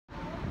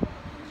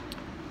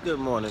Good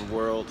morning,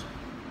 world.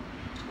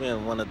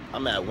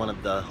 I'm at one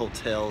of the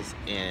hotels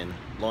in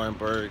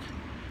Laurinburg,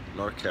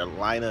 North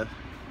Carolina,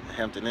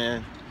 Hampton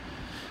Inn.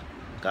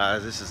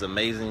 Guys, this is an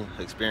amazing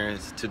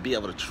experience to be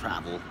able to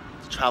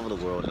travel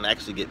the world and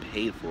actually get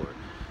paid for it.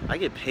 I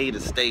get paid to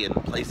stay in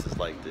places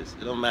like this.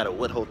 It don't matter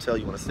what hotel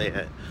you want to stay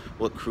at,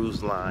 what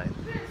cruise line.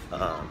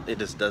 It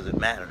just doesn't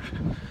matter.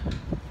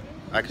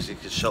 I actually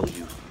could show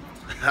you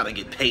how to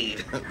get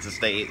paid to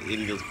stay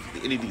in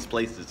any of these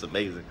places. It's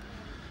amazing.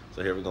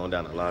 So here we're going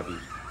down the lobby.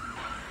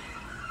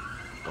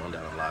 Going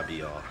down the lobby,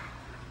 y'all.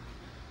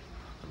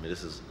 I mean,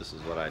 this is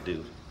what I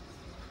do.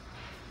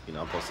 You know,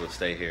 I'm supposed to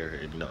stay here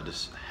and, you know,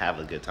 just have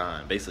a good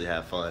time. Basically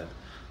have fun,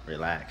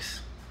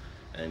 relax,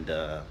 and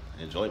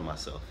enjoy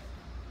myself.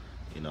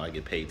 You know, I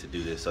get paid to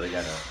do this. So they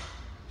got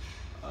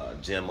a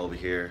gym over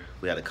here.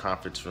 We had a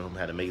conference room,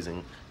 had an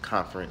amazing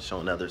conference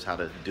showing others how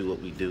to do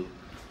what we do.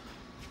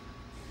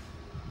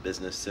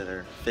 Business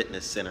center,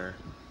 fitness center,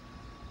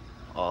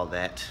 all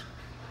that.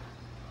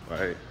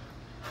 Right.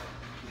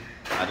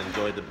 I'd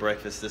enjoyed the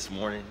breakfast this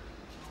morning,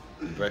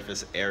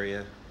 breakfast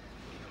area.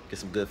 Get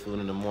some good food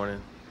in the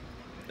morning.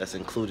 That's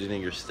included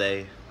in your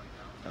stay.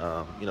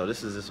 You know,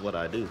 this is just what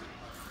I do.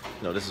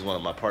 You know, this is one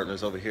of my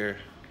partners over here,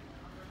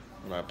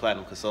 one of our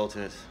platinum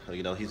consultants.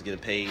 You know, he's getting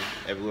paid.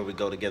 Everywhere we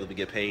go together, we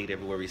get paid.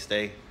 Everywhere we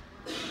stay.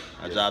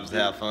 Our job is to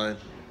have fun.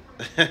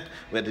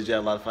 Did you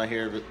have a lot of fun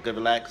here? Good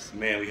relax?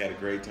 Man, we had a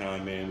great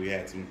time, man. We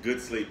had some good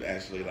sleep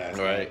actually last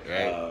night.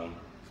 Right.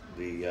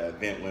 The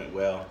event went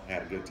well.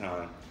 Had a good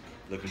time.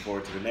 Looking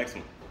forward to the next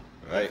one.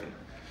 Right.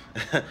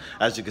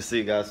 As you can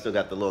see, guys, still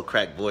got the little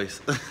cracked voice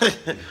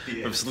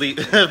from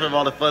sleep, from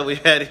all the fun we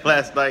had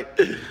last night.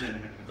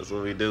 That's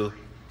what we do.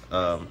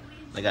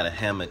 They got a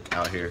hammock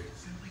out here.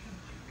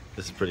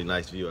 This is a pretty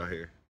nice view out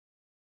here.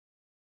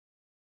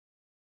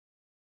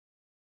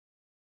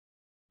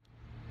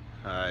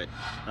 All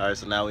right.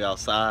 So now we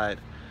outside.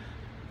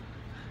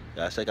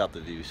 Guys, check out the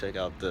view. Check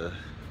out the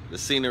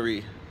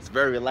scenery. It's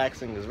very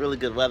relaxing. There's really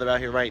good weather out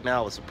here right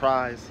now. I was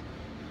surprised.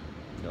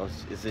 You know,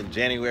 it's in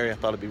January. I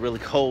thought it'd be really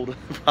cold.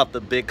 Brought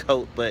the big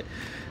coat, but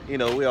you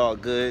know, we're all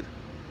good.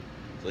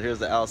 So here's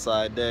the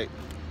outside deck.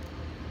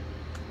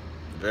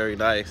 Very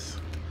nice.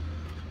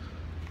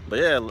 But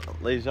yeah,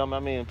 ladies and gentlemen,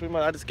 I mean, pretty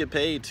much I just get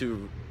paid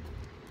to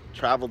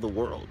travel the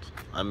world.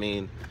 I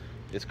mean,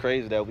 it's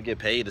crazy that we get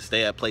paid to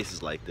stay at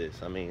places like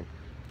this. I mean,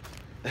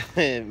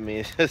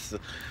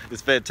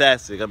 it's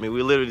fantastic. I mean,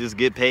 we literally just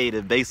get paid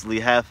to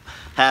basically have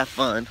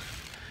fun,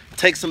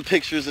 take some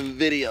pictures and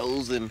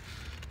videos, and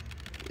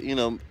you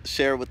know,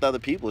 share it with other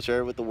people, share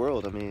it with the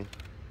world. I mean,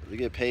 we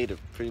get paid to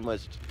pretty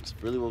much, it's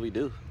really what we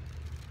do.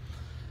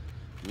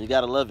 And you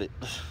gotta love it.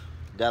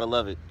 Gotta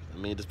love it. I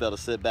mean, just be able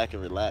to sit back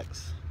and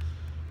relax.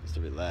 Just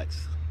to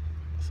relax.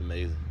 It's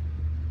amazing.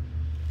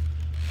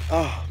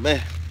 Oh,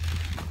 man.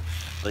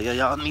 But yeah,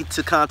 y'all need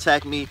to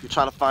contact me if you're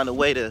trying to find a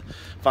way to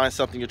find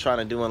something you're trying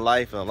to do in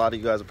life. And a lot of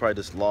you guys are probably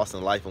just lost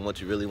in life and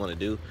what you really want to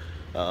do.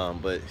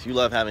 But if you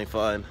love having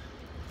fun,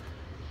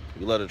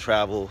 you love to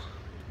travel,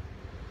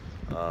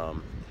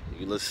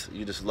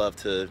 you just love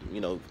to,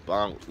 you know,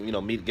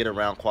 get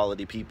around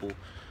quality people,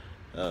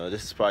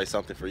 this is probably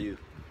something for you.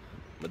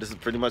 But this is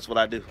pretty much what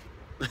I do.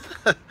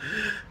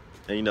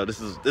 And you know, this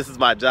is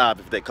my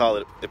job if they call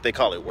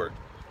it work,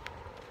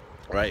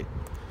 right?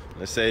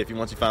 Let's say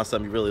once you found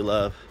something you really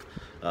love,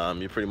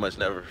 you pretty much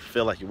never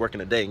feel like you're working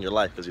a day in your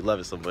life because you love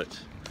it so much.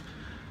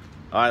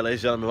 All right, ladies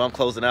and gentlemen, I'm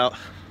closing out.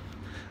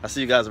 I'll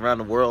see you guys around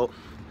the world.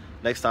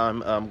 Next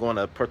time, I'm going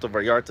to Puerto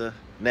Vallarta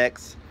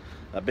next.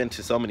 I've been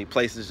to so many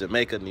places,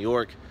 Jamaica, New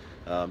York.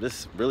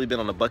 This really been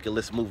on the bucket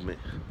list movement.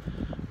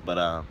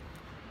 But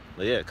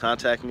yeah,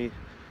 contact me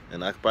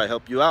and I can probably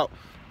help you out.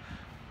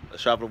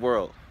 Let's travel the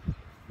world.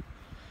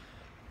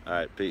 All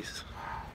right, peace.